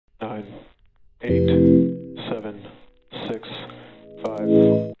9, 8, 7, 6,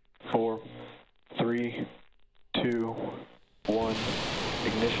 5, 4, 3, 2, 1.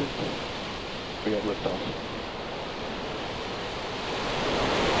 Ignition. We have liftoff.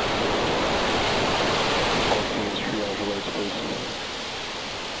 All teams, triage alerts, please.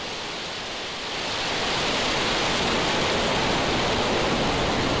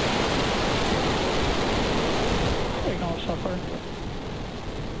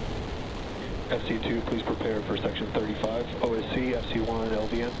 FC2, please prepare for section 35. OSC, FC1,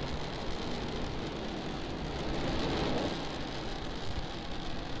 LVN.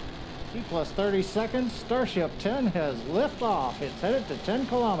 T plus 30 seconds, Starship 10 has liftoff. It's headed to 10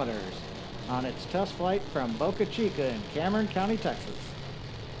 kilometers on its test flight from Boca Chica in Cameron County, Texas.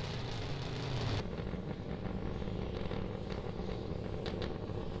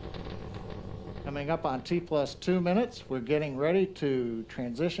 Coming up on T plus 2 minutes, we're getting ready to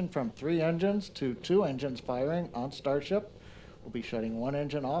transition from 3 engines to 2 engines firing on Starship. We'll be shutting 1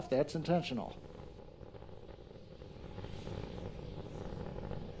 engine off. That's intentional.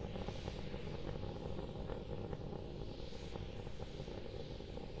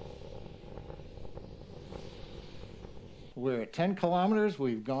 We're at 10 kilometers.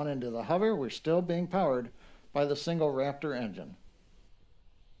 We've gone into the hover. We're still being powered by the single Raptor engine.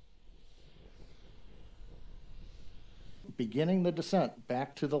 Beginning the descent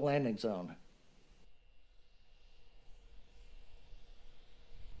back to the landing zone.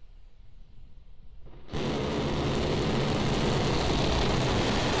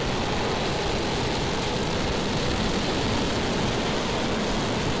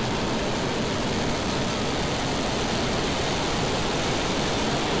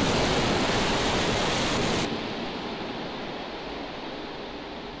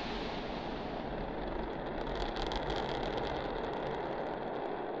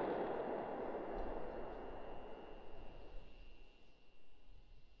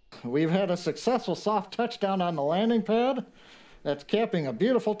 We've had a successful soft touchdown on the landing pad. That's capping a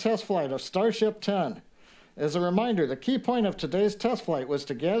beautiful test flight of Starship 10. As a reminder, the key point of today's test flight was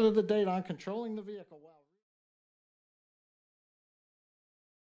to gather the data on controlling the vehicle while